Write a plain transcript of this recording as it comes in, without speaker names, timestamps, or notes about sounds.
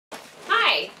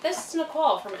it's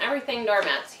Nicole from Everything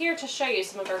Doormats, here to show you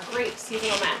some of our great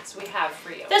seasonal mats we have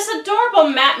for you. This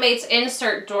adorable MatMate's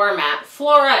insert doormat,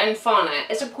 Flora and Fauna,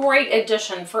 is a great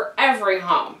addition for every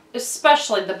home,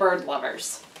 especially the bird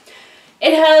lovers.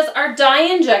 It has our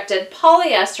dye-injected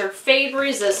polyester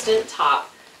fade-resistant top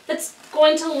that's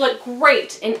going to look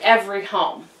great in every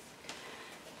home.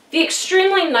 The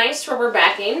extremely nice rubber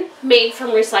backing, made from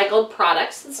recycled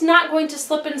products, that's not going to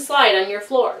slip and slide on your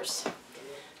floors.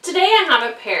 Today I have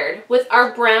it paired with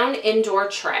our brown indoor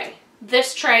tray.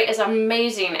 This tray is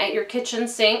amazing at your kitchen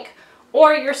sink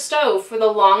or your stove for the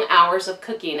long hours of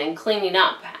cooking and cleaning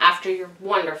up after your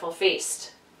wonderful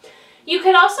feast. You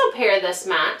could also pair this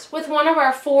mat with one of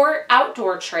our 4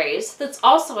 outdoor trays that's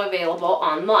also available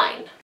online.